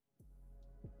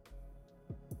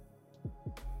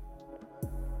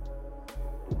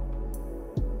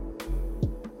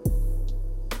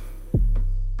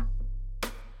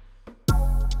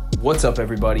What's up,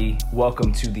 everybody?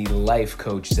 Welcome to the Life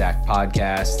Coach Zach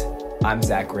podcast. I'm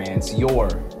Zach Rance, your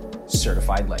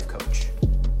certified life coach.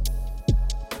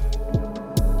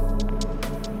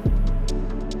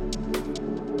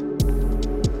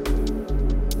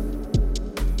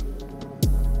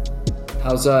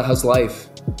 How's life?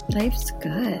 Life's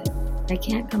good. I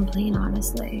can't complain,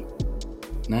 honestly.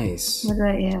 Nice. What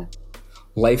about you?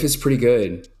 Life is pretty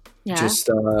good. Yeah. Just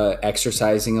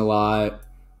exercising a lot,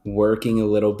 working a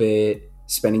little bit,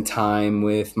 spending time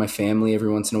with my family every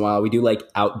once in a while. We do like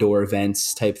outdoor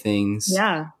events type things.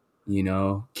 Yeah. You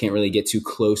know, can't really get too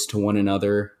close to one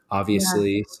another,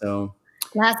 obviously. Yeah. So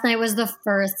last night was the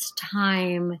first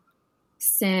time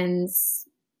since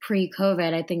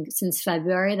pre-COVID, I think since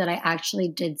February, that I actually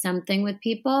did something with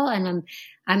people, and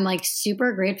I'm like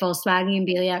super grateful. Swaggy and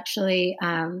Bailey actually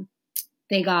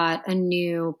they got a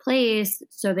new place,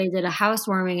 so they did a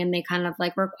housewarming, and they kind of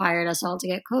like required us all to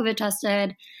get COVID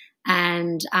tested,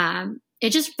 and it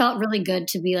just felt really good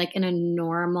to be like in a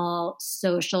normal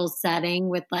social setting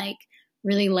with like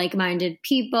really like-minded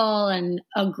people and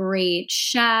a great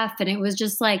chef, and it was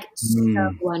just like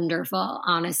so wonderful,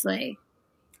 honestly.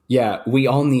 Yeah, we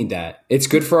all need that. It's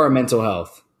good for our mental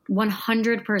health.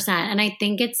 100%. And I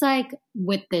think it's like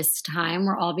with this time,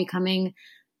 we're all becoming,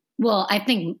 well, I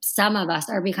think some of us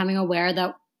are becoming aware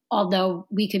that although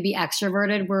we could be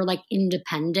extroverted, we're like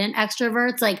independent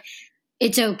extroverts. Like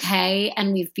it's okay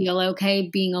and we feel okay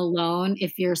being alone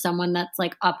if you're someone that's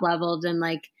like up-leveled and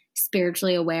like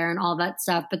spiritually aware and all that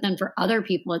stuff. But then for other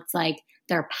people, it's like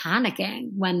they're panicking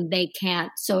when they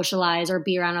can't socialize or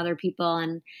be around other people.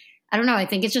 And I don't know. I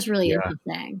think it's just really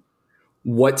interesting.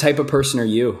 What type of person are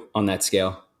you on that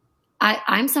scale?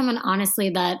 I'm someone, honestly,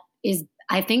 that is,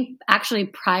 I think actually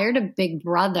prior to Big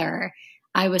Brother,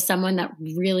 I was someone that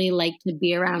really liked to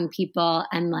be around people,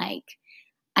 and like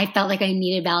I felt like I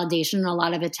needed validation and a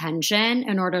lot of attention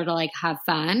in order to like have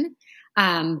fun.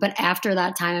 But after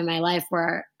that time in my life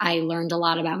where I learned a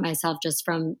lot about myself just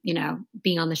from, you know,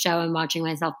 being on the show and watching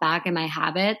myself back and my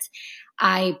habits,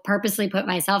 I purposely put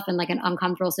myself in like an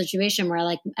uncomfortable situation where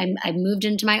like I moved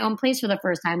into my own place for the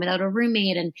first time without a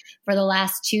roommate. And for the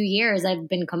last 2 years, I've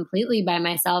been completely by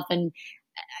myself. And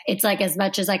it's like as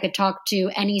much as I could talk to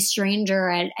any stranger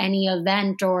at any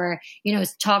event or, you know,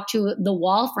 talk to the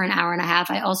wall for an hour and a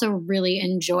half, I also really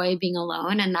enjoy being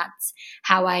alone. And that's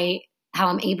how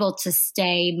I'm able to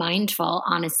stay mindful,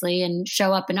 honestly, and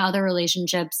show up in other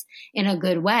relationships in a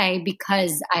good way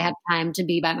because I have time to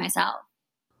be by myself.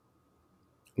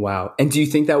 Wow. And do you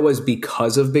think that was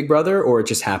because of Big Brother or it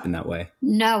just happened that way?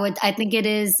 No, I think it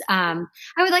is. I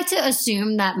would like to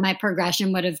assume that my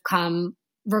progression would have come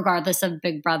regardless of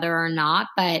Big Brother or not,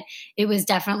 but it was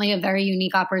definitely a very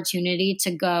unique opportunity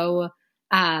to go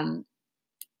kind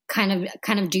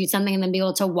of do something and then be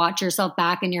able to watch yourself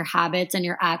back and your habits and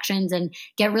your actions and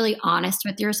get really honest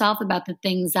with yourself about the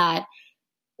things that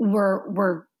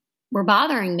were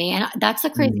bothering me. And that's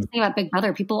the crazy thing about Big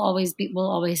Brother. People will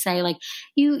always say like,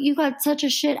 you got such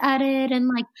a shit edit. And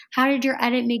like, how did your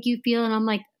edit make you feel? And I'm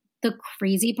like, the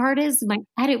crazy part is my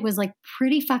edit was like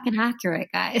pretty fucking accurate,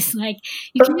 guys. Like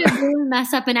you can just really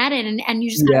mess up an edit and you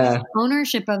just have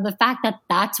ownership of the fact that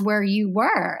that's where you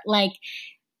were. Like,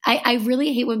 I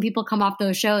really hate when people come off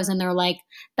those shows and they're like,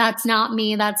 that's not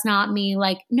me. That's not me.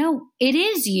 Like, no, it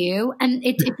is you. And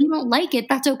if you don't like it,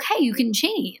 that's okay. You can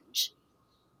change.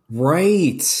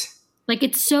 Right. Like,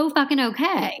 it's so fucking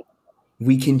okay.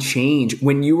 We can change.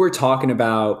 When you were talking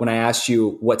about, when I asked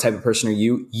you what type of person are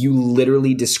you, you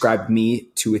literally described me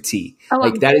to a T.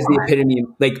 Like that is the epitome.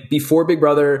 Like before Big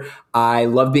Brother, I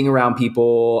loved being around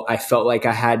people. I felt like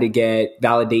I had to get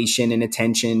validation and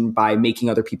attention by making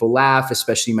other people laugh,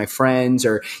 especially my friends,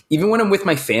 or even when I'm with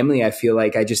my family, I feel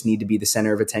like I just need to be the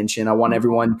center of attention. I want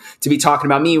everyone to be talking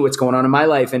about me, what's going on in my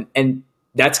life. And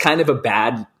that's kind of a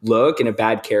bad look and a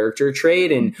bad character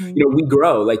trait. And, you know, we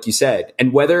grow, like you said.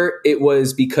 And whether it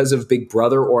was because of Big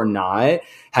Brother or not,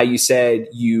 how you said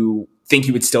you think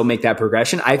you would still make that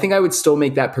progression, I think I would still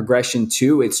make that progression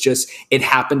too. It's just, it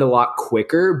happened a lot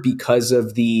quicker because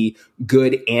of the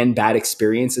good and bad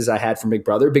experiences I had from Big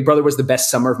Brother. Big Brother was the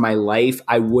best summer of my life.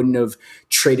 I wouldn't have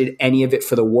traded any of it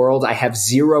for the world. I have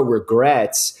zero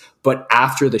regrets. But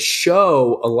after the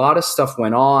show, a lot of stuff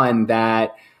went on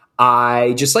that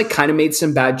I just like kind of made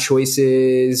some bad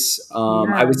choices.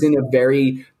 I was in a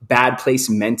very bad place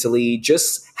mentally,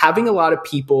 just having a lot of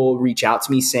people reach out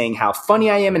to me saying how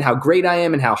funny I am and how great I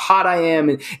am and how hot I am.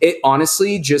 And it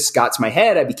honestly just got to my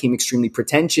head. I became extremely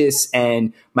pretentious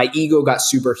and my ego got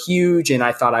super huge and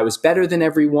I thought I was better than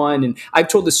everyone. And I've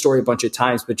told this story a bunch of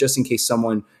times, but just in case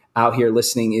someone out here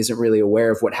listening isn't really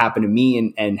aware of what happened to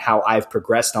me and how I've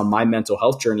progressed on my mental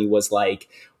health journey was like,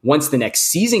 once the next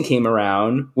season came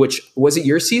around, which was it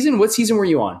your season? What season were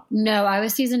you on? No, I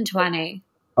was season 20.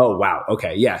 Oh, wow.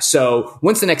 Okay. Yeah. So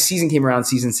once the next season came around,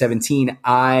 season 17,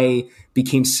 I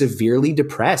became severely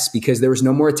depressed because there was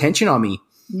no more attention on me.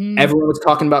 Everyone was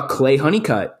talking about Clay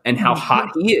Honeycutt and how hot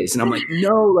he is. And I'm like,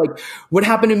 no, like what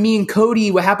happened to me and Cody?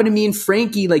 What happened to me and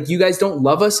Frankie? Like you guys don't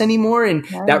love us anymore. And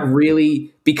that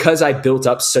really, because I built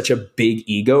up such a big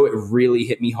ego, it really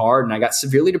hit me hard. And I got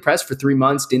severely depressed for 3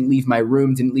 months, didn't leave my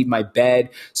room, didn't leave my bed,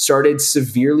 started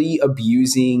severely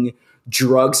abusing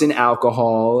drugs and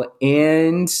alcohol,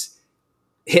 and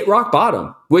hit rock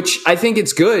bottom, which I think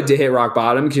it's good to hit rock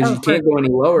bottom because you can't go any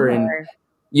lower. And,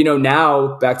 you know,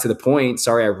 now back to the point,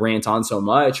 sorry, I rant on so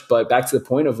much, but back to the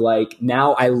point of like,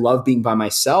 now I love being by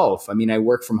myself. I mean, I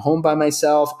work from home by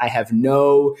myself. I have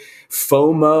no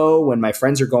FOMO when my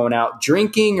friends are going out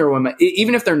drinking or when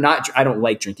even if they're not, I don't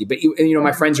like drinking, but you know,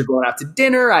 my friends are going out to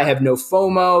dinner. I have no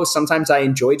FOMO. Sometimes I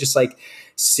enjoy just like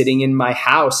sitting in my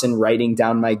house and writing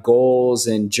down my goals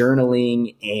and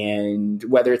journaling, and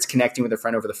whether it's connecting with a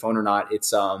friend over the phone or not,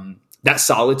 it's that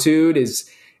solitude is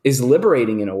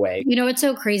liberating in a way. You know, it's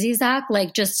so crazy, Zach,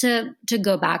 like just to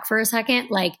go back for a second,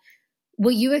 like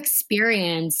what you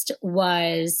experienced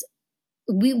was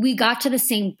we got to the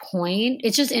same point.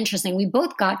 It's just interesting. We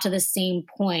both got to the same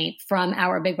point from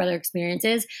our Big Brother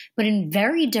experiences, but in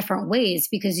very different ways,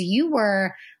 because you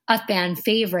were a fan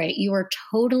favorite. You were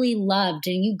totally loved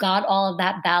and you got all of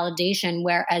that validation,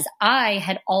 whereas I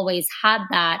had always had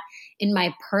that in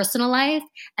my personal life.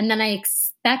 And then I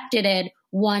expected it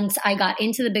once I got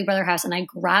into the Big Brother house and I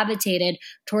gravitated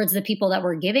towards the people that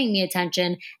were giving me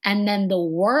attention. And then the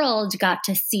world got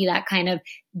to see that kind of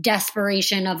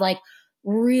desperation of like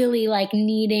really like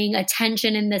needing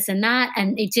attention and this and that.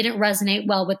 And it didn't resonate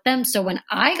well with them. So when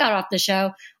I got off the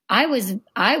show, I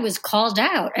was called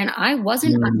out and I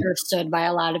wasn't understood by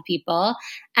a lot of people.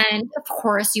 And of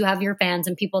course you have your fans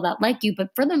and people that like you, but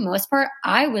for the most part,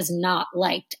 I was not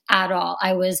liked at all.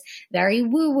 I was very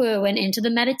woo woo and into the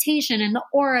meditation and the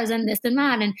auras and this and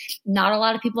that. And not a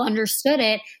lot of people understood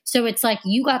it. So it's like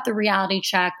you got the reality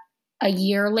check a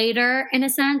year later in a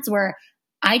sense where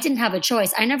I didn't have a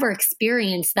choice. I never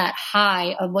experienced that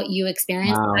high of what you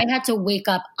experienced. Wow. I had to wake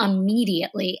up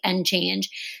immediately and change.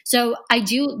 So I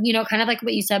do, you know, kind of like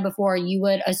what you said before, you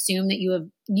would assume that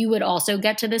you would also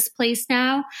get to this place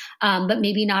now, but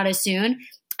maybe not as soon.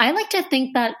 I like to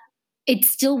think that it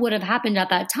still would have happened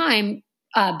at that time,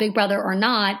 Big Brother or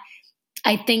not.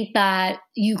 I think that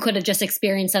you could have just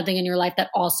experienced something in your life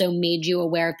that also made you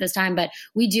aware at this time. But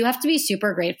we do have to be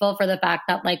super grateful for the fact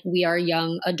that like we are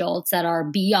young adults that are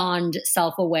beyond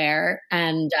self-aware.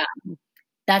 And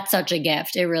that's such a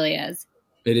gift. It really is.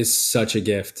 It is such a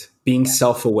gift. Being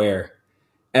self-aware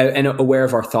and aware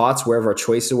of our thoughts, aware of our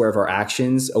choices, aware of our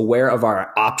actions, aware of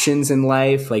our options in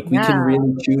life. Like we can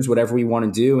really choose whatever we want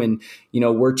to do. And, you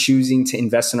know, we're choosing to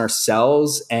invest in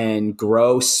ourselves and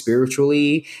grow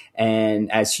spiritually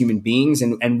and as human beings.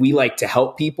 And we like to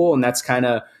help people. And that's kind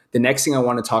of the next thing I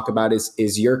want to talk about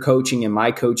is your coaching and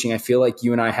my coaching. I feel like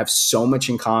you and I have so much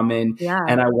in common. Yeah.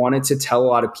 And I wanted to tell a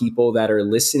lot of people that are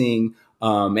listening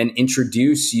and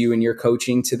introduce you and your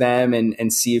coaching to them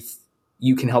and see if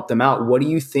you can help them out. What do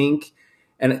you think?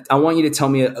 And I want you to tell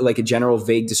me like a general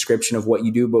vague description of what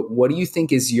you do, but what do you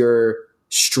think is your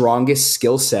strongest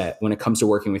skill set when it comes to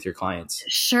working with your clients?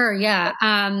 Sure. Yeah.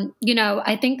 You know,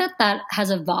 I think that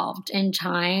has evolved in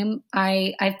time.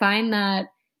 I find that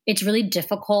it's really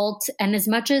difficult. And as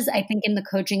much as I think in the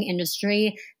coaching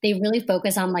industry, they really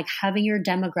focus on like having your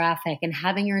demographic and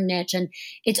having your niche. And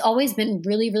it's always been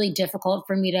really, really difficult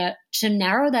for me to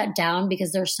narrow that down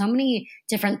because there's so many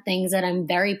different things that I'm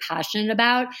very passionate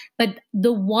about. But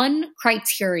the one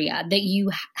criteria that you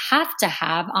have to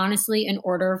have, honestly, in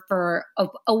order for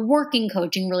a working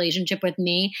coaching relationship with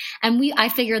me, and I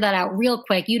figure that out real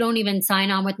quick. You don't even sign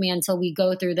on with me until we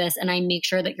go through this and I make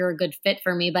sure that you're a good fit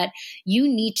for me. But you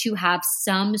need to have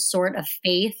some sort of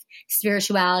faith,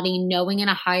 spirituality, knowing in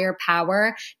a higher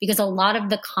power, because a lot of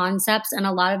the concepts and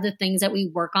a lot of the things that we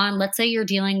work on, let's say you're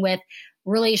dealing with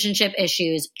relationship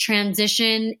issues,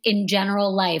 transition in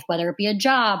general life, whether it be a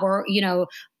job or, you know,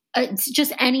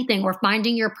 just anything or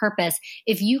finding your purpose.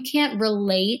 If you can't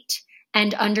relate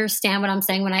and understand what I'm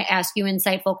saying when I ask you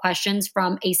insightful questions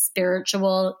from a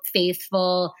spiritual,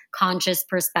 faithful, conscious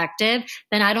perspective,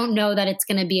 then I don't know that it's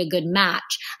going to be a good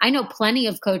match. I know plenty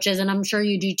of coaches, and I'm sure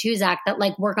you do too, Zach, that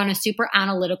like work on a super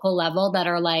analytical level that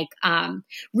are like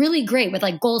really great with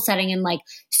like goal setting and like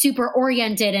super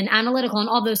oriented and analytical and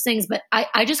all those things. But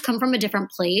I just come from a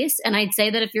different place. And I'd say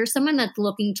that if you're someone that's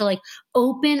looking to like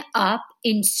open up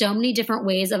in so many different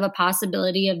ways of a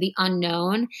possibility of the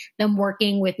unknown, then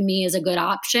working with me is a good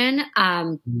option.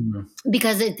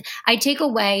 Because I take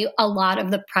away a lot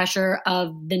of the pressure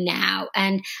of the now.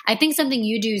 And I think something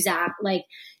you do, Zach, like,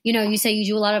 you know, you say you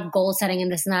do a lot of goal setting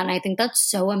and this and that. And I think that's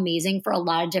so amazing for a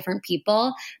lot of different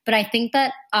people. But I think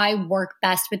that I work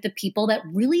best with the people that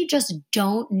really just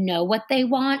don't know what they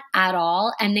want at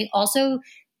all. And they also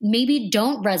maybe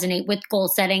don't resonate with goal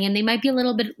setting and they might be a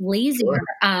little bit lazier.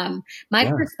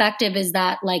 My perspective is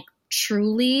that like,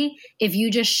 truly, if you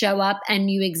just show up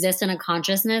and you exist in a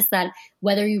consciousness that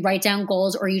whether you write down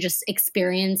goals or you just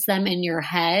experience them in your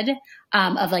head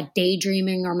of like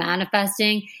daydreaming or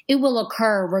manifesting, it will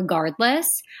occur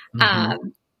regardless.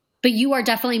 But you are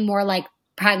definitely more like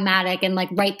pragmatic and like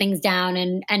write things down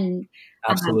and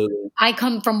absolutely. I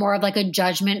come from more of like a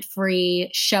judgment-free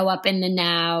show up in the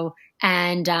now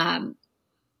and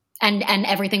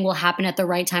everything will happen at the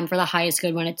right time for the highest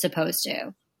good when it's supposed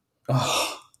to.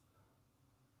 Oh.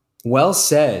 Well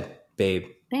said, babe.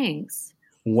 Thanks.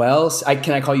 Well,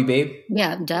 can I call you babe?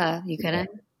 Yeah, duh. You couldn't.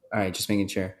 All right, just making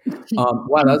sure.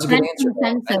 Wow, that was a good answer.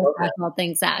 Consent so special.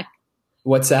 Thanks, Zach.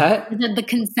 What's that? The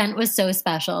consent was so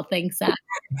special. Thanks, Zach.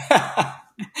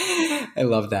 I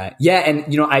love that. Yeah,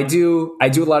 and you know, I do a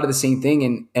lot of the same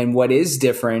thing. And what is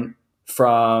different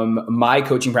from my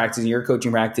coaching practice and your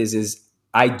coaching practice is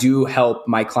I do help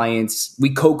my clients.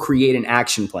 We co-create an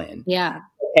action plan. Yeah.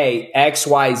 Hey, X,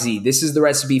 Y, Z, this is the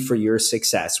recipe for your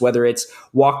success. Whether it's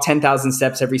walk 10,000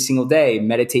 steps every single day,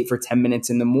 meditate for 10 minutes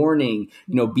in the morning,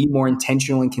 you know, be more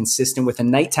intentional and consistent with a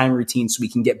nighttime routine so we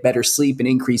can get better sleep and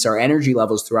increase our energy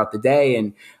levels throughout the day.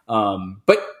 And,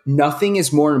 but nothing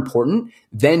is more important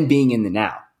than being in the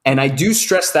now. And I do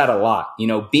stress that a lot, you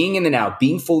know, being in the now,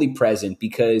 being fully present,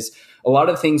 because a lot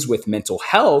of things with mental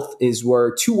health is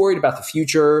we're too worried about the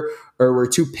future or we're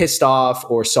too pissed off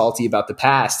or salty about the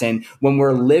past. And when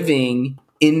we're living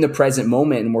in the present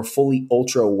moment and we're fully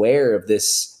ultra aware of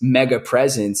this mega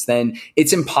presence, then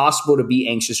it's impossible to be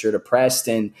anxious or depressed.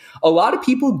 And a lot of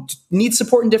people need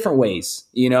support in different ways,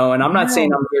 you know, and I'm not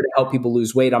saying I'm here to help people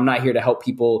lose weight. I'm not here to help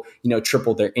people, you know,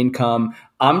 triple their income.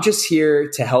 I'm just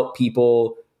here to help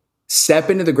people step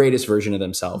into the greatest version of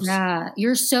themselves. Yeah,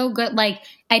 you're so good. Like,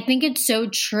 I think it's so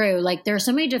true. Like, there's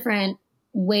so many different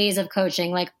ways of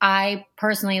coaching. Like, I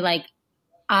personally, like,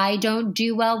 I don't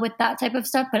do well with that type of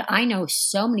stuff, but I know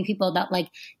so many people that like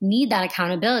need that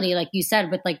accountability. Like you said,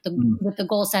 with like with the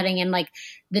goal setting and like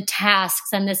the tasks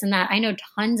and this and that. I know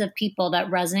tons of people that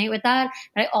resonate with that.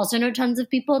 But I also know tons of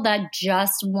people that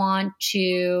just want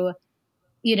to,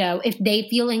 you know, if they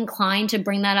feel inclined to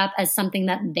bring that up as something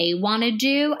that they want to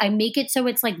do, I make it so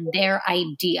it's like their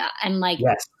idea and like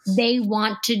they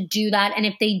want to do that. And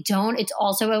if they don't, it's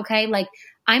also okay. Like,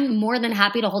 I'm more than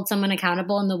happy to hold someone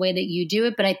accountable in the way that you do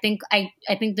it. But I think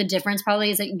the difference probably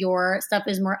is that your stuff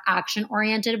is more action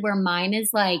oriented, where mine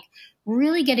is like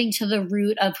really getting to the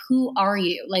root of who are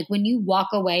you? Like when you walk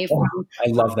away from, I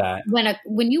love that.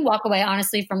 When you walk away,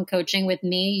 honestly, from coaching with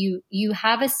me, you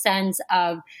have a sense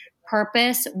of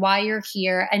purpose, why you're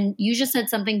here. And you just said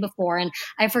something before, and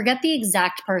I forget the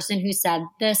exact person who said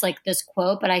this, like this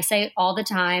quote, but I say it all the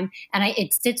time and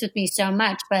it sits with me so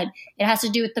much, but it has to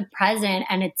do with the present.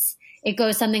 And it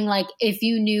goes something like, if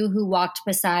you knew who walked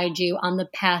beside you on the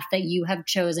path that you have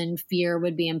chosen, fear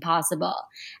would be impossible.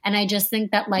 And I just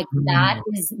think that like that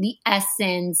is the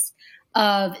essence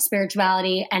of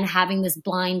spirituality and having this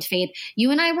blind faith.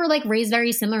 You and I were like raised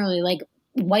very similarly, like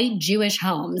white Jewish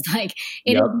homes. Like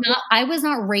it is not, I was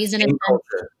not raised in a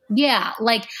culture. Yeah.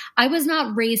 Like I was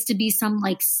not raised to be some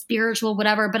like spiritual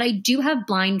whatever, but I do have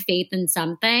blind faith in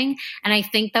something. And I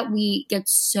think that we get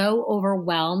so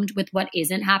overwhelmed with what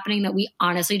isn't happening that we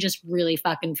honestly just really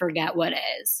fucking forget what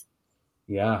is.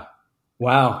 Yeah.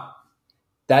 Wow.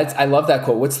 I love that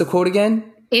quote. What's the quote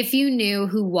again? If you knew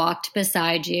who walked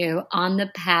beside you on the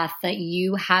path that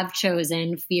you have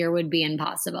chosen, fear would be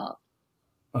impossible.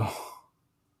 Oh.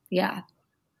 Yeah.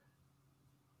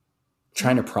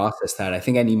 Trying to process that. I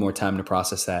think I need more time to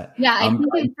process that. Yeah. I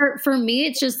think for me,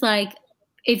 it's just like,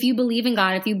 if you believe in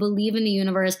God, if you believe in the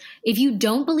universe, if you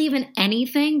don't believe in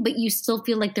anything, but you still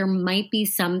feel like there might be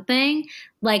something,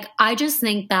 like, I just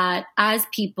think that as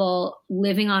people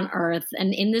living on earth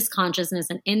and in this consciousness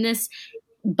and in this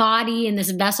body, in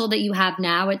this vessel that you have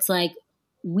now, it's like,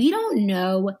 we don't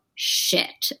know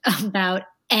shit about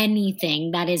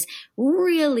anything that is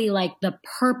really like the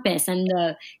purpose and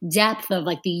the depth of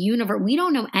like the universe. We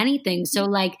don't know anything. So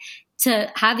like to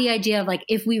have the idea of like,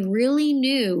 if we really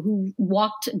knew who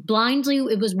walked blindly,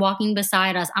 it was walking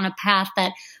beside us on a path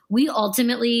that we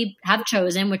ultimately have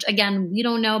chosen, which again, we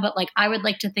don't know, but like, I would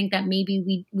like to think that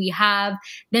maybe we have,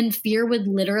 then fear would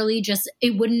literally just,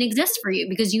 it wouldn't exist for you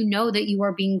because you know that you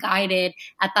are being guided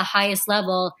at the highest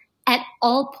level at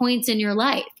all points in your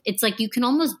life. It's like you can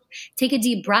almost take a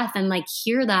deep breath and like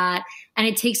hear that, and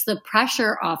it takes the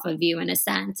pressure off of you in a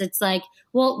sense. It's like,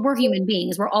 well, we're human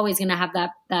beings. We're always going to have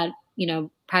that, you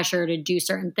know, pressure to do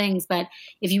certain things. But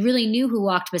if you really knew who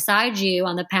walked beside you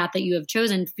on the path that you have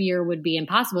chosen, fear would be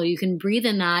impossible. You can breathe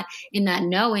in that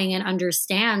knowing and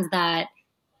understand that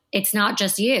it's not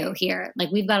just you here.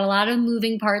 Like we've got a lot of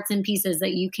moving parts and pieces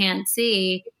that you can't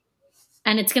see,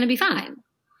 and it's going to be fine.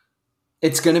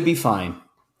 It's going to be fine.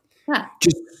 Yeah.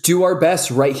 Just do our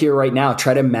best right here, right now.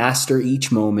 Try to master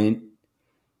each moment.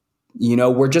 You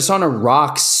know, we're just on a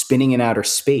rock spinning in outer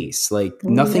space. Like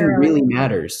nothing really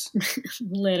matters.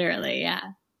 Literally,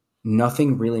 yeah.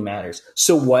 Nothing really matters.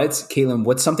 So Kaitlyn,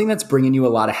 what's something that's bringing you a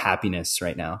lot of happiness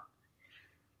right now?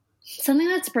 Something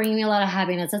that's bringing me a lot of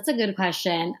happiness. That's a good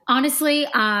question. Honestly,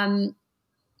 I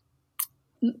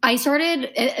started,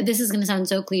 this is going to sound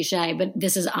so cliche, but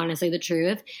this is honestly the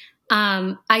truth.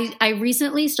 I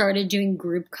recently started doing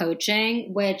group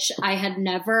coaching, which I had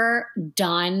never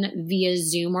done via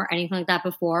Zoom or anything like that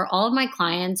before. All of my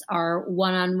clients are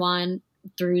one-on-one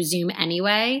through Zoom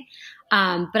anyway.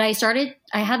 But I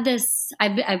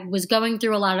was going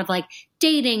through a lot of like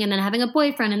dating and then having a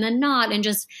boyfriend and then not. And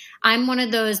just, I'm one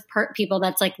of those people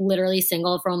that's like literally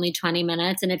single for only 20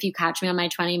 minutes. And if you catch me on my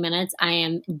 20 minutes, I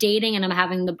am dating and I'm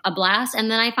having a blast.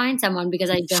 And then I find someone because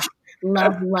I just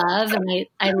love and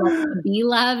I love to be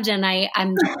loved and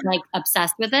I'm just like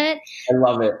obsessed with it. I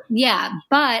love it. Yeah.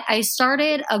 But I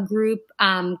started a group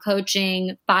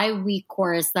coaching 5-week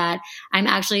course that I'm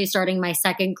actually starting my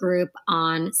second group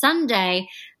on Sunday,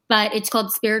 but it's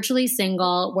called Spiritually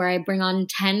Single, where I bring on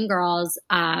 10 girls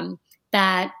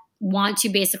that want to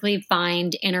basically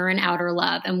find inner and outer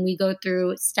love. And we go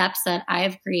through steps that I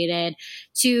have created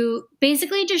to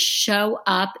basically just show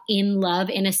up in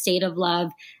love, in a state of love,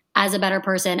 as a better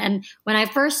person. And when I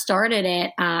first started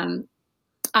it,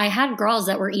 I had girls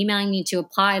that were emailing me to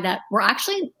apply that were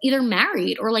actually either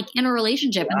married or like in a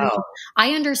relationship. Wow. And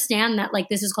I understand that like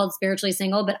this is called Spiritually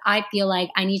Single, but I feel like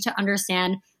I need to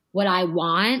understand what I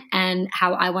want and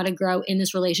how I want to grow in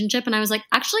this relationship. And I was like,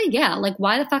 actually, yeah, like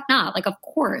why the fuck not? Like, of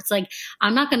course, like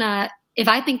I'm not gonna, if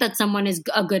I think that someone is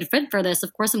a good fit for this,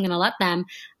 of course I'm going to let them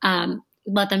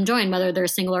join, whether they're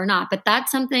single or not. But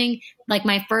that's something like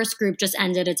my first group just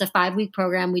ended. It's a 5-week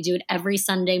program. We do it every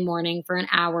Sunday morning for an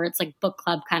hour. It's like book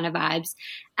club kind of vibes.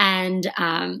 And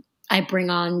I bring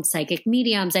on psychic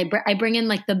mediums. I bring in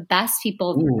like the best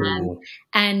people for them.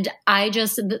 And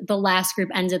the last group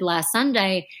ended last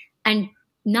Sunday. And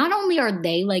not only are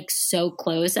they like so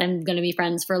close and going to be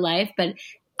friends for life, but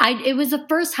it was the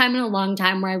first time in a long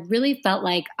time where I really felt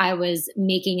like I was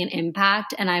making an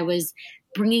impact and I was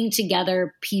bringing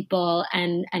together people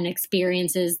and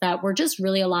experiences that were just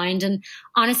really aligned. And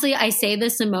honestly, I say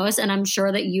this the most, and I'm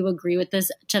sure that you agree with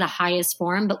this to the highest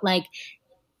form, but like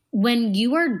when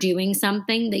you are doing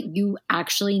something that you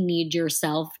actually need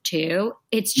yourself to,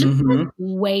 it's just like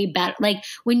way better. Like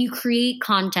when you create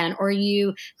content or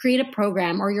you create a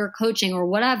program or you're coaching or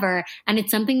whatever, and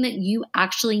it's something that you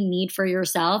actually need for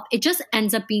yourself, it just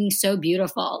ends up being so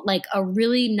beautiful, like a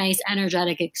really nice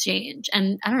energetic exchange.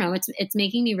 And I don't know, it's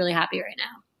making me really happy right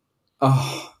now.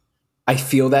 Oh, I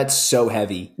feel that so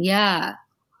heavy. Yeah.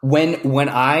 When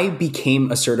I became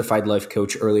a certified life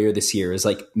coach earlier this year, it was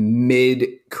like mid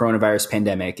coronavirus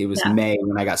pandemic. It was May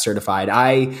when I got certified.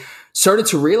 I started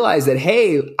to realize that,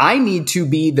 hey, I need to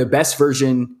be the best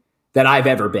version that I've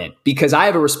ever been because I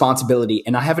have a responsibility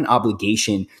and I have an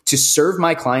obligation to serve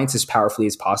my clients as powerfully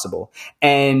as possible.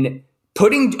 And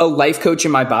putting a life coach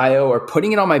in my bio or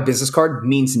putting it on my business card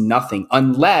means nothing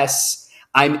unless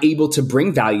I'm able to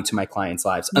bring value to my clients'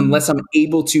 lives, unless I'm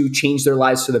able to change their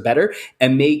lives for the better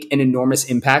and make an enormous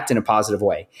impact in a positive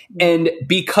way. And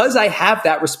because I have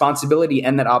that responsibility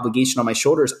and that obligation on my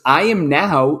shoulders, I am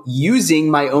now using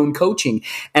my own coaching.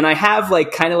 And I have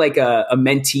like kind of like a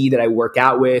mentee that I work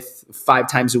out with 5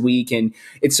 times a week. And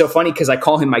it's so funny because I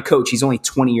call him my coach. He's only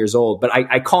 20 years old, but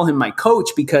I call him my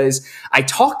coach because I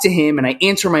talk to him and I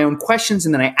answer my own questions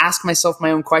and then I ask myself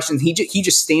my own questions. He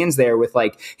just stands there with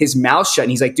like his mouth shut and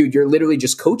he's like, dude, you're literally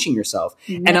just coaching yourself.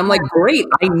 And I'm like, great.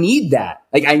 I need that.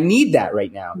 Like I need that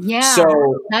right now. Yeah. So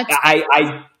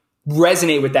I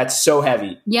resonate with that so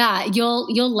heavy. Yeah,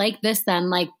 you'll like this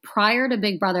then. Like prior to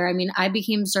Big Brother, I mean, I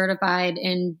became certified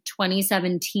in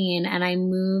 2017 and I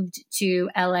moved to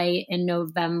LA in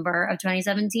November of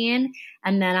 2017.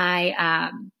 And then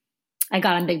I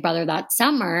got on Big Brother that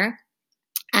summer.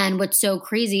 And what's so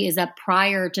crazy is that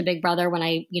prior to Big Brother, when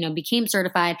I, became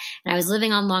certified and I was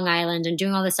living on Long Island and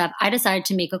doing all this stuff, I decided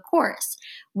to make a course,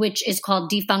 which is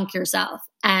called Defunk Yourself.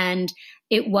 And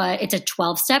it's a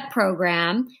 12-step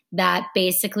program that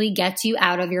basically gets you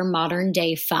out of your modern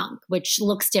day funk, which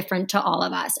looks different to all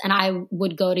of us. And I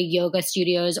would go to yoga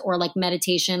studios or like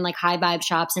meditation, like high vibe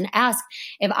shops and ask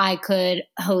if I could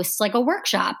host like a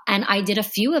workshop. And I did a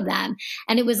few of them.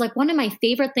 And it was like one of my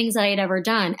favorite things that I had ever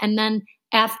done. And then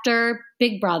after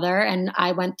Big Brother, and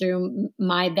I went through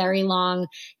my very long,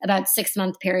 about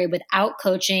 6-month period without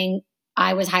coaching,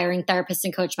 I was hiring therapists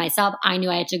and coach myself. I knew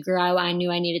I had to grow. I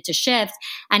knew I needed to shift.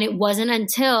 And it wasn't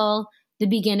until the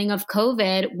beginning of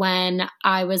COVID when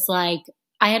I was like,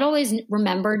 I had always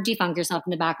remembered Defunk Yourself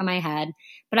in the back of my head,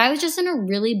 but I was just in a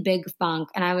really big funk.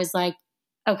 And I was like,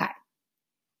 okay,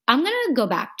 I'm going to go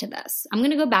back to this.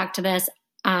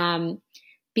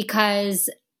 Because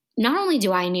not only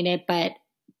do I need it, but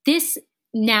this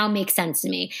now makes sense to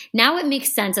me. Now it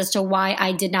makes sense as to why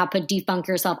I did not put Defunk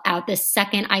Yourself out the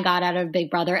second I got out of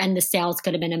Big Brother, and the sales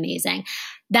could have been amazing.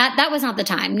 That was not the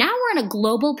time. Now we're in a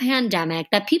global pandemic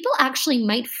that people actually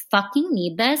might fucking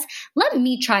need this. Let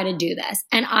me try to do this.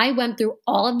 And I went through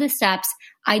all of the steps.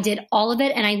 I did all of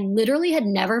it, and I literally had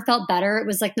never felt better. It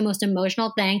was like the most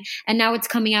emotional thing. And now it's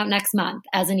coming out next month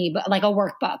as an ebook, like a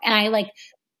workbook. And I like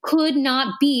could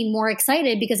not be more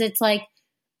excited because it's like,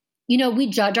 we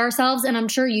judge ourselves, and I'm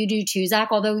sure you do too, Zach,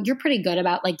 although you're pretty good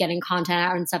about like getting content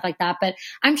out and stuff like that. But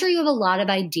I'm sure you have a lot of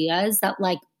ideas that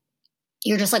like,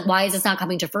 you're just like, why is this not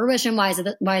coming to fruition? Why is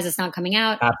this not coming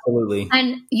out? Absolutely.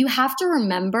 And you have to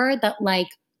remember that like,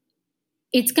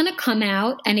 it's going to come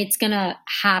out and it's going to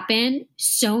happen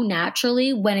so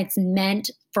naturally when it's meant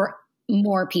for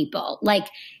more people. Like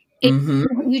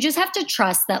you just have to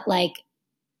trust that like,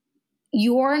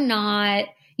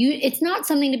 it's not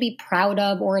something to be proud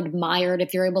of or admired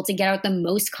if you're able to get out the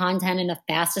most content in the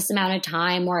fastest amount of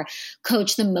time or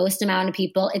coach the most amount of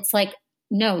people. It's like,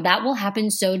 no, that will happen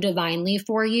so divinely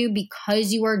for you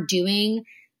because you are doing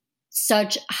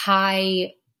such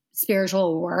high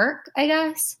spiritual work, I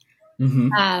guess.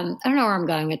 I don't know where I'm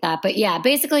going with that, but yeah,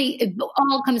 basically it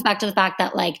all comes back to the fact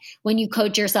that like when you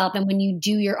coach yourself and when you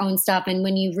do your own stuff and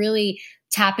when you really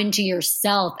tap into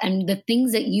yourself and the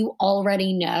things that you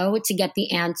already know to get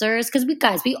the answers.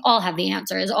 Because we all have the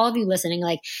answers. All of you listening,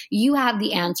 like you have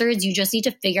the answers. You just need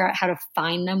to figure out how to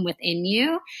find them within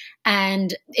you.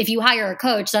 And if you hire a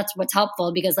coach, that's what's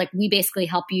helpful because like we basically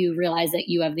help you realize that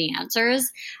you have the answers.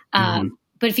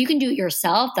 But if you can do it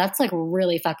yourself, that's like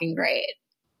really fucking great.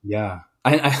 Yeah.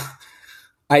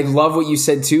 I love what you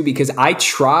said too, because I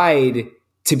tried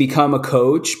to become a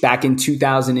coach back in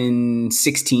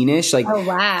 2016-ish. Like, oh,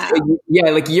 wow. Yeah,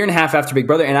 like a year and a half after Big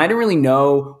Brother. And I didn't really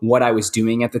know what I was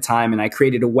doing at the time. And I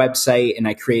created a website and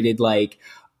I created like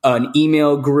an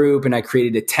email group and I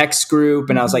created a text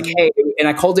group and I was like, hey, and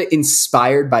I called it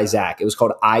Inspired by Zach. It was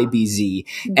called IBZ.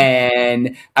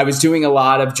 And I was doing a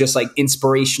lot of just like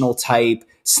inspirational type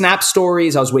snap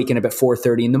stories. I was waking up at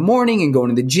 4:30 in the morning and going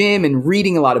to the gym and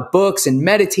reading a lot of books and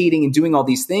meditating and doing all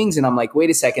these things. And I'm like, wait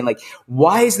a second, like,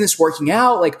 why isn't this working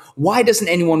out? Like, why doesn't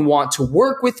anyone want to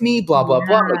work with me? Blah, blah,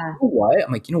 blah.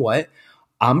 I'm like, you know what?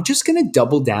 I'm just going to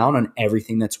double down on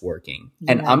everything that's working.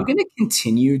 Yeah. And I'm going to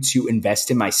continue to invest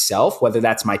in myself, whether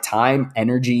that's my time,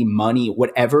 energy, money,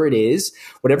 whatever it is,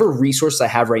 whatever resources I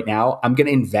have right now, I'm going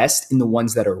to invest in the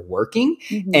ones that are working.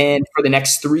 And for the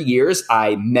next 3 years,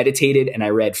 I meditated and I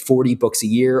read 40 books a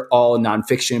year, all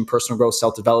nonfiction, personal growth,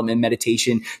 self-development,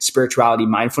 meditation, spirituality,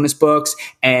 mindfulness books.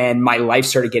 And my life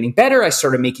started getting better. I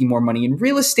started making more money in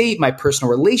real estate. My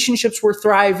personal relationships were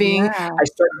thriving. Yeah. I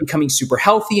started becoming super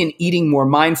healthy and eating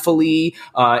more mindfully,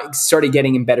 started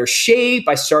getting in better shape.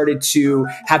 I started to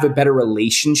have a better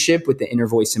relationship with the inner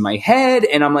voice in my head.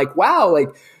 And I'm like, wow, like,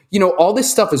 all this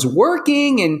stuff is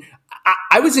working. And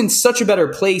I was in such a better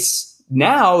place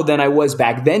now than I was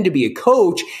back then to be a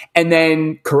coach. And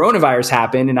then coronavirus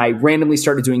happened and I randomly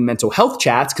started doing mental health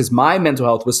chats because my mental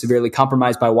health was severely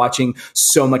compromised by watching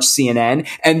so much CNN.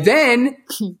 And then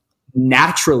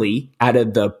naturally, out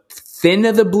of the thin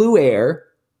of the blue air,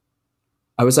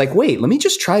 I was like, wait, let me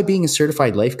just try being a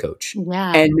certified life coach.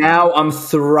 Yeah. And now I'm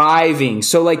thriving.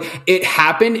 So like it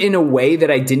happened in a way that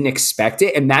I didn't expect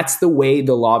it. And that's the way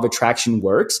the law of attraction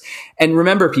works. And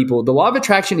remember, people, the law of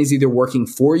attraction is either working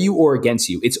for you or against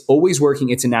you. It's always working.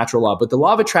 It's a natural law. But the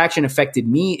law of attraction affected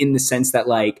me in the sense that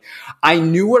like I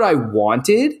knew what I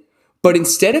wanted. But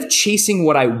instead of chasing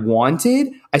what I wanted,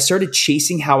 I started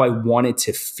chasing how I wanted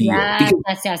to feel.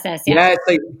 Yes. Yeah, it's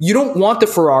like you don't want the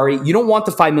Ferrari, you don't want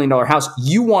the $5 million house.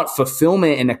 You want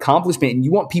fulfillment and accomplishment, and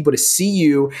you want people to see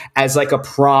you as like a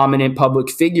prominent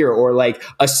public figure or like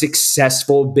a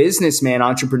successful businessman,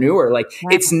 entrepreneur. Like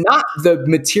it's not the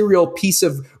material piece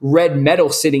of red metal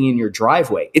sitting in your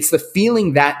driveway. It's the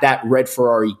feeling that that red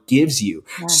Ferrari gives you.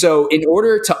 Yeah. So in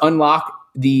order to unlock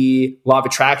the law of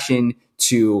attraction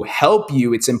to help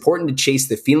you, it's important to chase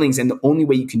the feelings. And the only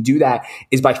way you can do that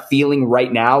is by feeling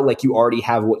right now like you already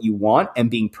have what you want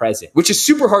and being present, which is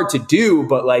super hard to do,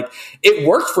 but like it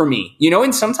worked for me, you know?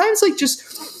 And sometimes like just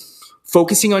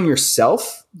focusing on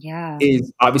yourself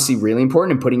is obviously really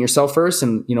important and putting yourself first.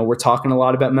 And, you know, we're talking a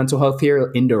lot about mental health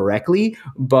here indirectly,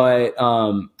 but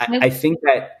I think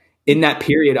that in that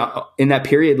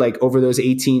period, like over those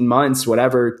 18 months,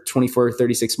 whatever, 24,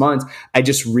 36 months, I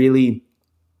just really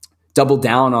double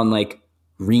down on like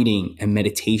reading and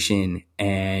meditation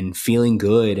and feeling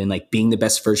good and like being the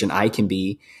best version I can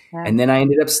be. Yeah. And then I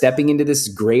ended up stepping into this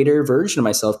greater version of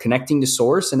myself, connecting to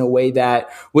source in a way that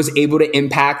was able to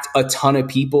impact a ton of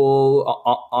people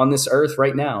on this earth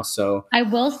right now. So I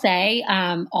will say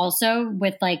also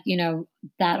with like, you know,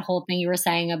 that whole thing you were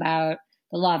saying about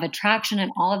the law of attraction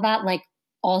and all of that, like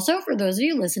also for those of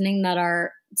you listening that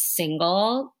are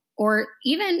single or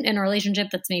even in a relationship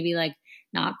that's maybe like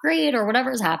not great or whatever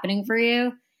is happening for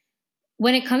you,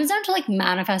 when it comes down to like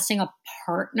manifesting a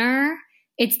partner,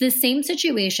 it's the same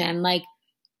situation. Like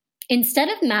instead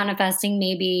of manifesting,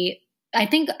 maybe I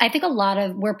think a lot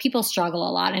of where people struggle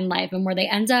a lot in life and where they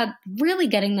end up really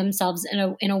getting themselves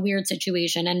in a weird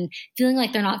situation and feeling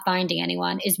like they're not finding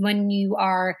anyone is when you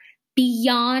are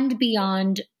beyond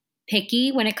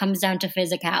picky when it comes down to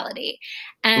physicality.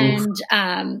 And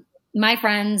my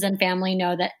friends and family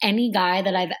know that any guy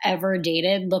that I've ever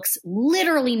dated looks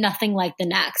literally nothing like the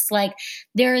next. Like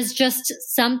there is just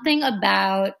something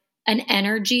about an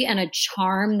energy and a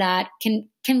charm that can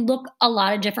look a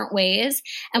lot of different ways.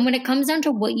 And when it comes down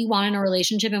to what you want in a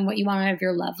relationship and what you want out of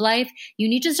your love life, you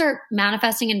need to start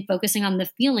manifesting and focusing on the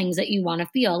feelings that you want to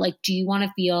feel. Like, do you want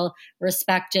to feel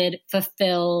respected,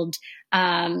 fulfilled,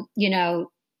 you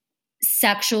know,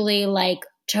 sexually, like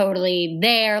totally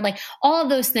there, like all of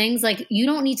those things. Like you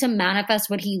don't need to manifest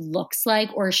what he looks like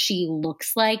or she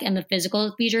looks like and the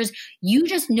physical features. You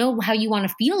just know how you want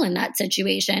to feel in that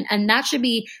situation. And that should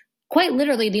be quite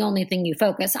literally the only thing you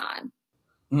focus on.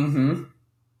 Mm-hmm.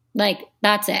 Like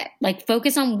that's it. Like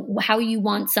focus on how you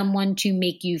want someone to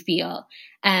make you feel.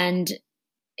 And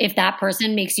if that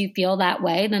person makes you feel that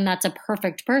way, then that's a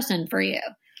perfect person for you.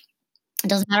 It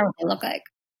doesn't matter what they look like.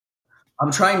 I'm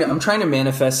trying to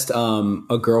manifest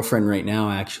a girlfriend right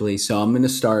now, actually. So I'm going to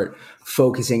start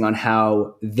focusing on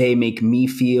how they make me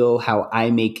feel, how I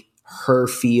make her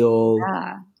feel,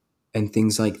 and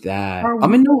things like that.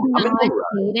 I'm in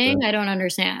dating. I don't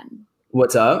understand.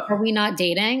 What's up? Are we not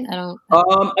dating?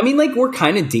 I mean, like we're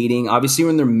kind of dating. Obviously,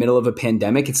 we're in the middle of a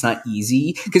pandemic. It's not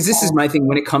easy because this is my thing.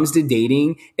 When it comes to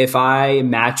dating, if I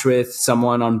match with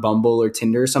someone on Bumble or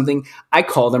Tinder or something, I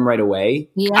call them right away.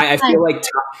 Yeah. I feel like,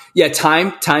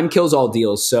 time kills all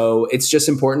deals. So it's just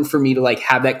important for me to like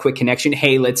have that quick connection.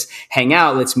 Hey, let's hang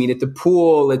out. Let's meet at the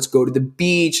pool. Let's go to the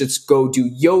beach. Let's go do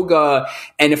yoga.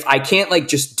 And if I can't like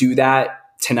just do that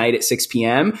tonight at 6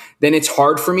 p.m., then it's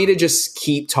hard for me to just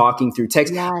keep talking through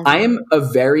text. Yes. I am a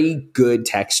very good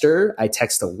texter. I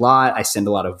text a lot. I send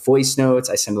a lot of voice notes.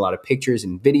 I send a lot of pictures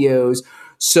and videos.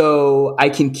 So I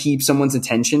can keep someone's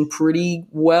attention pretty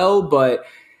well. But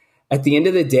at the end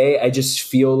of the day, I just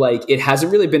feel like it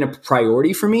hasn't really been a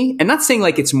priority for me. And not saying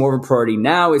like it's more of a priority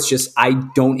now. It's just I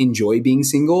don't enjoy being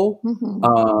single.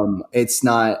 Mm-hmm. It's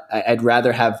not. I'd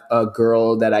rather have a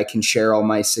girl that I can share all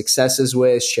my successes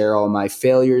with, share all my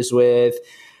failures with,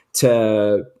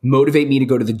 to motivate me to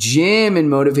go to the gym and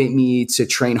motivate me to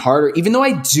train harder. Even though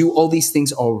I do all these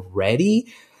things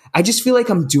already, I just feel like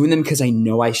I'm doing them because I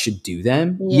know I should do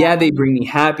them. Yeah, they bring me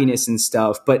happiness and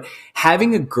stuff. But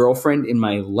having a girlfriend in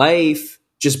my life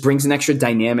just brings an extra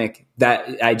dynamic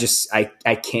that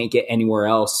I can't get anywhere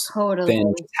else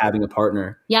than just having a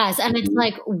partner. Yes. And it's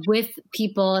like with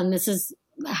people, and this is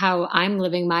how I'm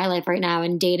living my life right now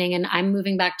and dating. And I'm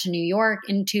moving back to New York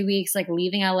in 2 weeks, like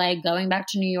leaving LA, going back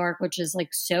to New York, which is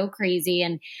like so crazy.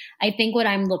 And I think what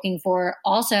I'm looking for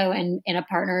also in a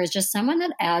partner is just someone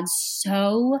that adds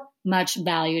so much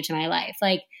value to my life.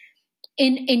 Like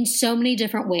in so many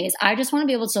different ways. I just want to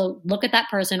be able to look at that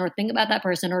person or think about that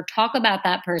person or talk about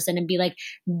that person and be like,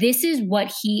 this is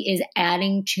what he is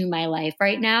adding to my life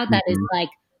right now. That is like,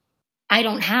 I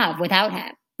don't have without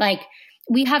him. Like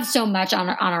we have so much on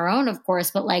our own, of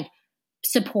course, but like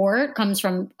support comes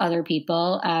from other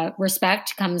people.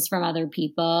 Respect comes from other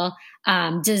people.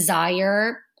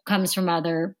 Desire comes from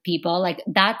other people. Like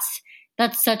that's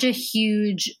such a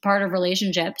huge part of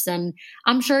relationships. And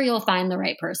I'm sure you'll find the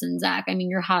right person, Zach. I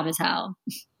mean, you're hot as hell.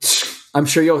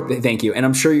 Thank you. And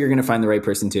I'm sure you're going to find the right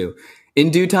person too in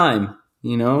due time,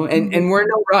 you know, and we're in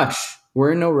no rush.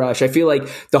 We're in no rush. I feel like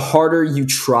the harder you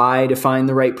try to find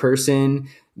the right person,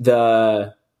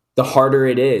 the harder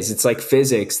it is. It's like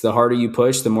physics. The harder you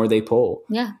push, the more they pull.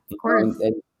 Yeah, of course.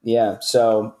 Yeah.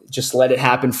 So just let it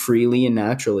happen freely and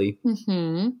naturally.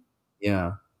 Mm-hmm.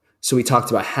 Yeah. So we talked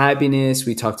about happiness.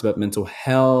 We talked about mental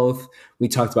health. We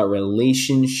talked about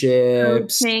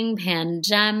relationships. Coaching,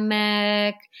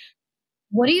 pandemic.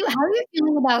 How are you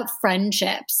feeling about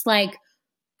friendships? Like,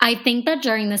 I think that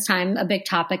during this time, a big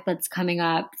topic that's coming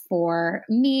up for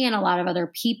me and a lot of other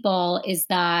people is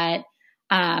that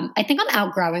I think I'm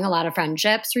outgrowing a lot of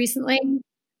friendships recently.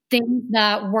 Things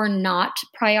that were not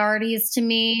priorities to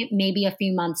me maybe a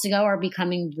few months ago are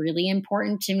becoming really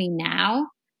important to me now.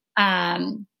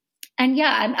 And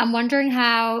yeah, I'm wondering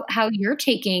how you're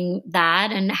taking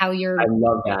that and how you're. I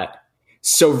love that.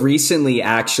 So recently,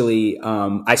 actually,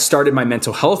 I started my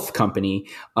mental health company,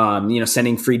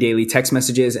 sending free daily text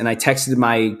messages. And I texted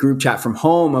my group chat from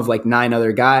home of like 9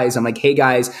 other guys. I'm like, hey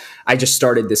guys, I just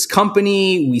started this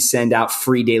company. We send out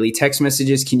free daily text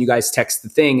messages. Can you guys text the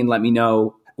thing and let me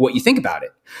know what you think about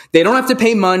it? They don't have to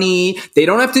pay money.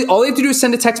 All they have to do is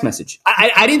send a text message.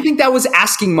 I didn't think that was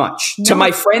asking much to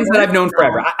my friends that I've known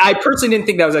forever. I personally didn't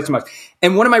think that was asking much.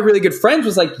 And one of my really good friends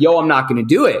was like, yo, I'm not going to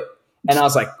do it. And I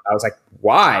was like,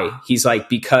 why? He's like,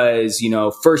 because,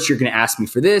 first you're going to ask me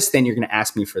for this, then you're going to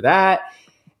ask me for that.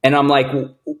 And I'm like,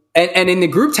 and in the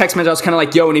group text message, I was kind of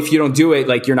like, yo, and if you don't do it,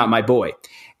 like, you're not my boy.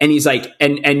 And he's like,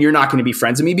 and you're not going to be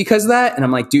friends with me because of that? And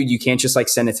I'm like, dude, you can't just like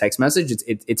send a text message.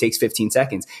 It takes 15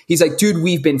 seconds. He's like, dude,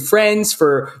 we've been friends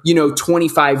for,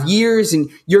 25 years and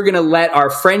you're going to let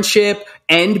our friendship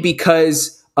end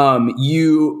because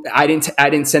I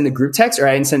didn't send the group text or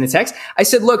I didn't send the text. I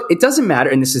said, look, it doesn't matter.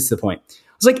 And this is the point. I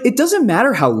was like, it doesn't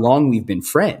matter how long we've been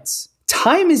friends.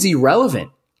 Time is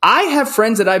irrelevant. I have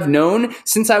friends that I've known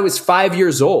since I was 5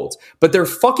 years old, but they're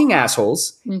fucking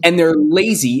assholes and they're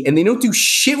lazy and they don't do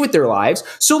shit with their lives.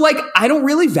 So like, I don't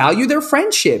really value their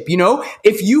friendship.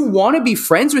 If you want to be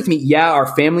friends with me, yeah,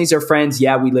 our families are friends.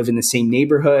 Yeah, we live in the same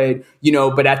neighborhood,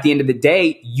 but at the end of the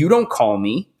day, you don't call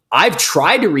me. I've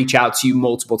tried to reach out to you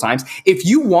multiple times. If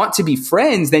you want to be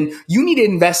friends, then you need to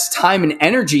invest time and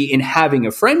energy in having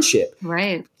a friendship.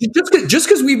 Right. Just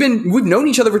because we've known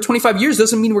each other for 25 years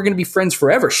doesn't mean we're going to be friends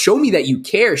forever. Show me that you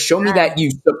care. Show me that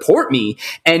you support me.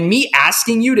 And me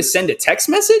asking you to send a text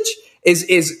message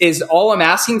is all I'm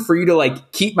asking for you to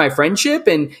like keep my friendship.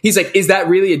 And he's like, is that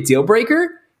really a deal breaker?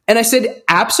 And I said,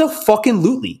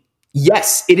 abso-fucking-lutely.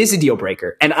 Yes, it is a deal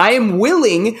breaker. And I am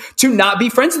willing to not be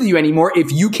friends with you anymore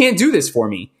if you can't do this for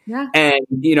me. Yeah. And,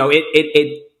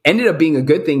 it ended up being a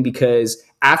good thing because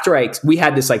after we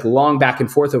had this like long back and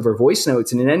forth over voice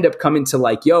notes and it ended up coming to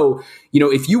like, yo,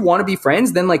 if you want to be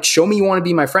friends, then like show me you want to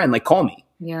be my friend, like call me.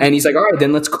 Yeah. And he's like, all right,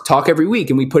 then let's talk every week.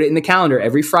 And we put it in the calendar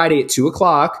every Friday at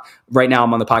 2:00. Right now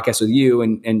I'm on the podcast with you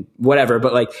and whatever.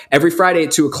 But like every Friday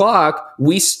at 2:00,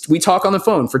 we talk on the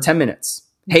phone for 10 minutes.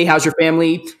 Hey, how's your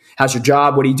family? How's your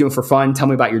job? What are you doing for fun? Tell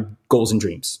me about your goals and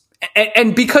dreams.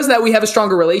 And because of that, we have a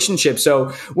stronger relationship. So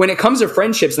when it comes to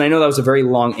friendships, and I know that was a very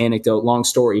long anecdote, long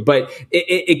story, but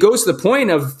it goes to the point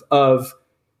of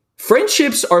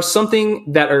friendships are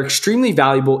something that are extremely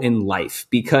valuable in life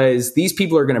because these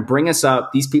people are going to bring us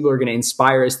up. These people are going to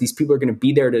inspire us. These people are going to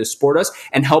be there to support us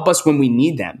and help us when we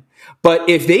need them. But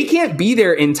if they can't be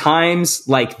there in times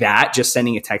like that, just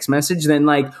sending a text message, then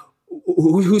like,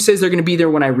 who says they're going to be there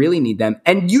when I really need them?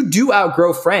 And you do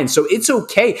outgrow friends. So it's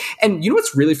okay. And you know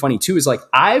what's really funny too is like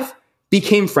I've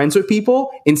became friends with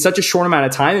people in such a short amount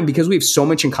of time. And because we have so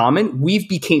much in common, we've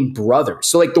became brothers.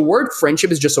 So like the word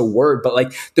friendship is just a word, but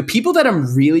like the people that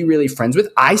I'm really, really friends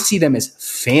with, I see them as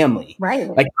family. Right.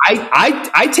 Like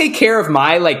I take care of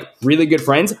my like really good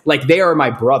friends. Like they are my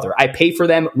brother. I pay for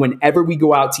them whenever we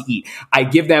go out to eat. I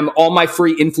give them all my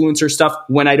free influencer stuff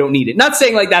when I don't need it. Not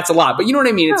saying like that's a lot, but you know what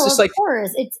I mean? It's just like, of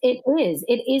course it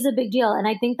is a big deal. And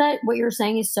I think that what you're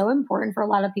saying is so important for a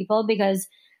lot of people, because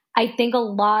I think a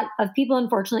lot of people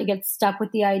unfortunately get stuck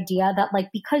with the idea that like,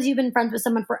 because you've been friends with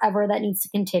someone forever, that needs to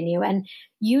continue. And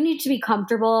you need to be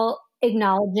comfortable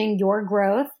acknowledging your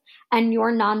growth and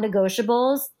your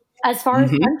non-negotiables as far as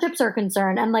friendships are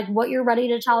concerned, and like what you're ready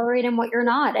to tolerate and what you're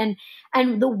not.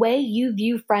 And the way you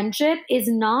view friendship is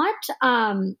not,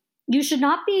 you should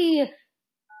not be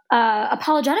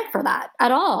apologetic for that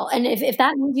at all. And if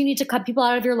that means you need to cut people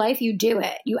out of your life, you do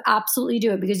it. You absolutely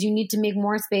do it, because you need to make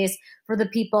more space for the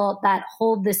people that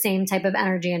hold the same type of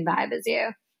energy and vibe as you.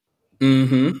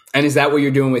 Mm-hmm. And is that what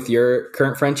you're doing with your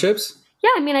current friendships? Yeah.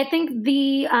 I mean, I think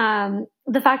the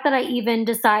fact that I even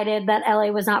decided that LA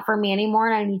was not for me anymore,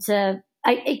 and I need to,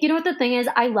 you know what the thing is,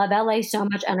 I love LA so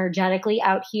much energetically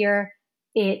out here.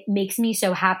 It makes me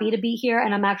so happy to be here.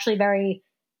 And I'm actually very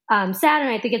sad. And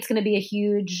I think it's going to be a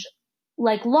huge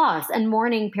like loss and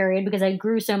mourning period, because I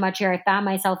grew so much here. I found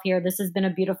myself here. This has been a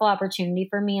beautiful opportunity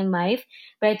for me in life.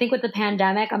 But I think with the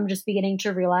pandemic, I'm just beginning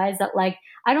to realize that like,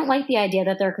 I don't like the idea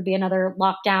that there could be another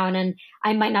lockdown and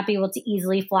I might not be able to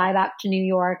easily fly back to New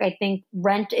York. I think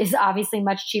rent is obviously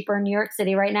much cheaper in New York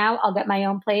City right now. I'll get my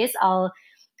own place. I'll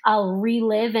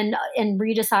relive and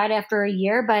redecide after a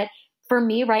year. But for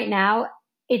me right now,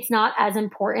 it's not as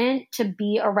important to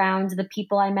be around the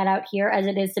people I met out here as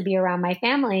it is to be around my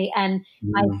family and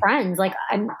my friends. Like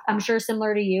I'm sure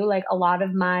similar to you, like a lot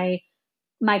of my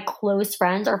close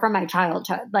friends are from my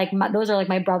childhood. Like those are like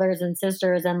my brothers and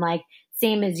sisters, and like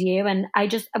same as you. And I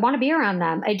want to be around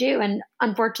them. I do. And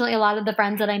unfortunately, a lot of the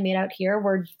friends that I made out here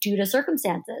were due to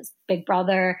circumstances, Big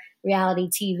Brother, reality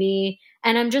TV.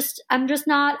 And I'm just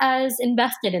not as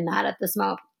invested in that at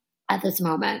this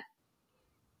moment.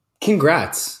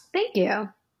 Congrats. Thank you.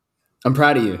 I'm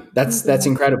proud of you. That's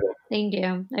incredible. Thank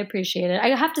you. I appreciate it. I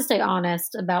have to stay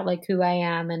honest about like who I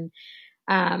am.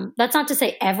 And that's not to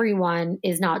say everyone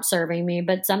is not serving me,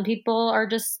 but some people are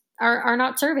just are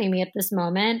not serving me at this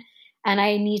moment. And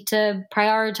I need to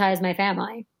prioritize my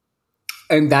family.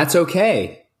 And that's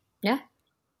okay. Yeah.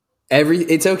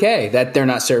 It's okay that they're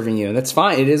not serving you. That's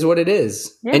fine. It is what it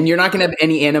is. Yeah. And you're not going to have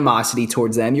any animosity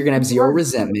towards them. You're going to have zero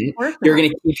resentment. You're going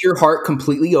to keep your heart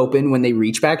completely open when they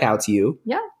reach back out to you.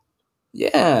 Yeah.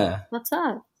 Yeah. What's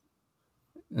up?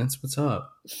 That's what's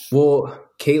up. Well,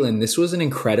 Kaitlyn, this was an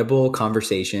incredible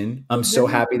conversation. I'm so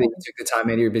happy that you took the time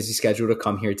out of your busy schedule to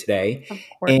come here today. Of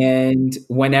course. And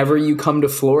whenever you come to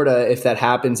Florida, if that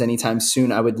happens anytime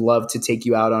soon, I would love to take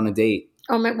you out on a date.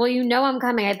 Oh my, well, you know I'm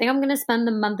coming. I think I'm going to spend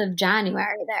the month of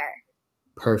January there.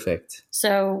 Perfect.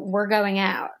 So we're going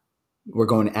out. We're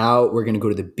going out. We're going to go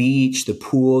to the beach, the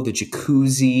pool, the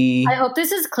jacuzzi. I hope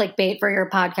this is clickbait for your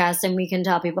podcast and we can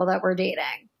tell people that we're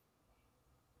dating.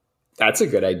 That's a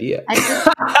good idea.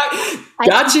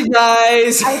 Gotcha,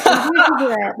 guys. I think we should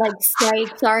do it.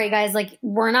 Like, sorry, guys. Like,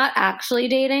 we're not actually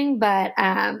dating, but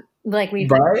like we've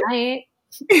been tonight.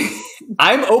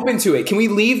 I'm open to it. Can we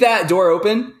leave that door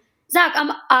open? Zach,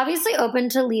 I'm obviously open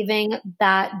to leaving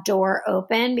that door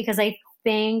open because I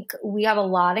think we have a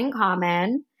lot in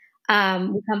common.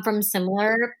 We come from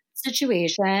similar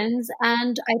situations,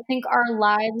 and I think our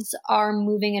lives are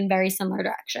moving in very similar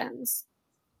directions.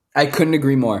 I couldn't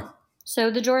agree more.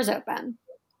 So the door's open.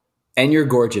 And you're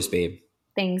gorgeous, babe.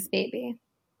 Thanks, baby.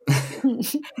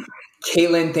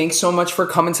 Kaitlyn, thanks so much for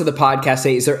coming to the podcast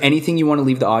today. Is there anything you want to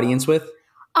leave the audience with?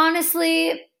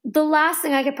 Honestly, the last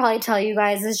thing I could probably tell you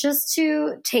guys is just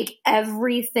to take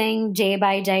everything day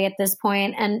by day at this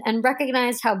point and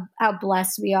recognize how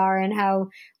blessed we are and how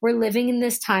we're living in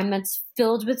this time that's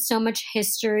filled with so much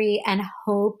history and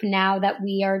hope now that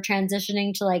we are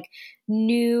transitioning to like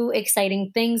new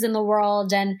exciting things in the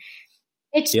world. And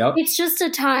it's just a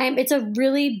time, it's a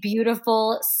really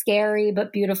beautiful, scary,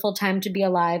 but beautiful time to be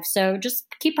alive. So just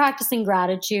keep practicing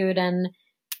gratitude and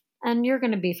you're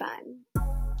going to be fine.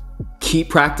 Keep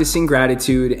practicing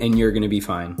gratitude and you're going to be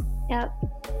fine. Yep.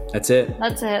 That's it.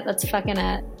 That's it. That's fucking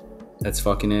it. That's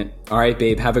fucking it. All right,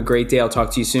 babe. Have a great day. I'll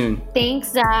talk to you soon.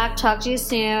 Thanks, Zach. Talk to you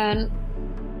soon.